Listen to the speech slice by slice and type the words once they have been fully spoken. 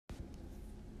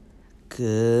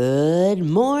Good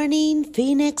morning,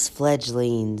 Phoenix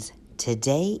fledglings.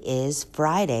 Today is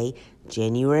Friday,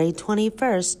 January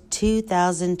 21st,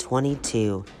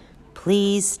 2022.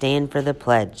 Please stand for the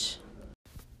pledge.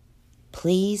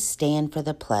 Please stand for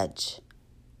the pledge.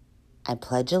 I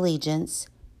pledge allegiance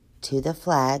to the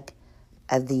flag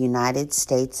of the United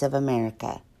States of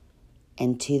America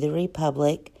and to the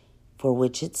republic for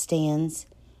which it stands,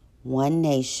 one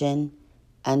nation,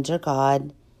 under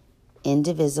God,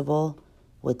 indivisible,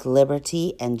 with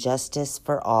liberty and justice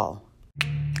for all.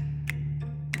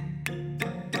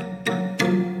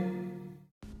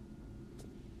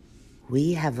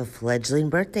 We have a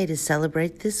fledgling birthday to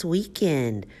celebrate this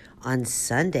weekend. On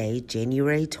Sunday,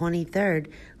 January 23rd,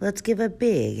 let's give a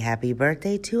big happy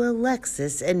birthday to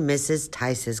Alexis and Mrs.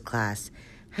 Tice's class.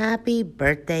 Happy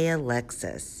birthday,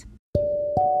 Alexis.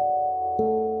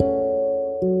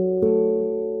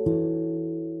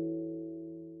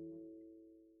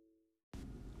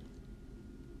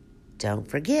 Don't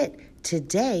forget,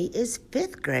 today is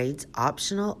 5th grade's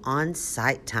optional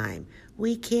on-site time.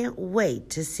 We can't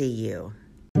wait to see you.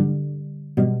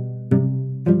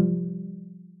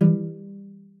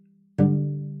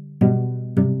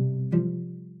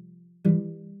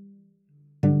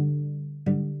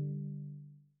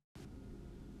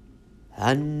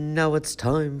 And now it's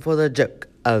time for the joke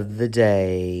of the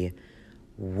day.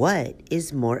 What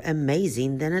is more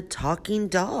amazing than a talking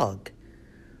dog?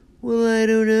 Well, I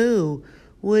don't know.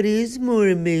 What is more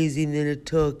amazing than a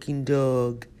talking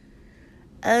dog?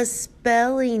 A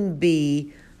spelling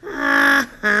bee. Ha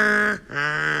ha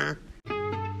ha.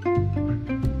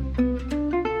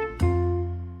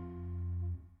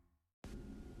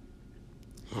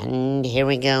 And here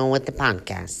we go with the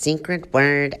podcast. Secret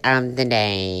word of the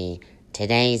day.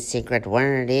 Today's secret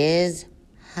word is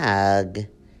hug.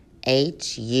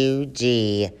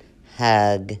 H-U-G.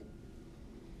 Hug.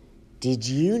 Did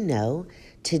you know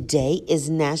today is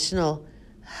National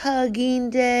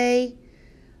Hugging Day?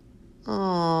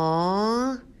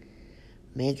 Aww.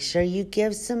 Make sure you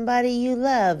give somebody you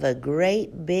love a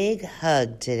great big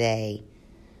hug today.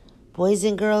 Boys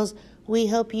and girls, we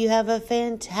hope you have a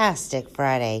fantastic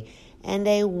Friday and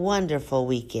a wonderful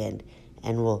weekend.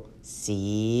 And we'll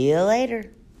see you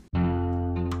later.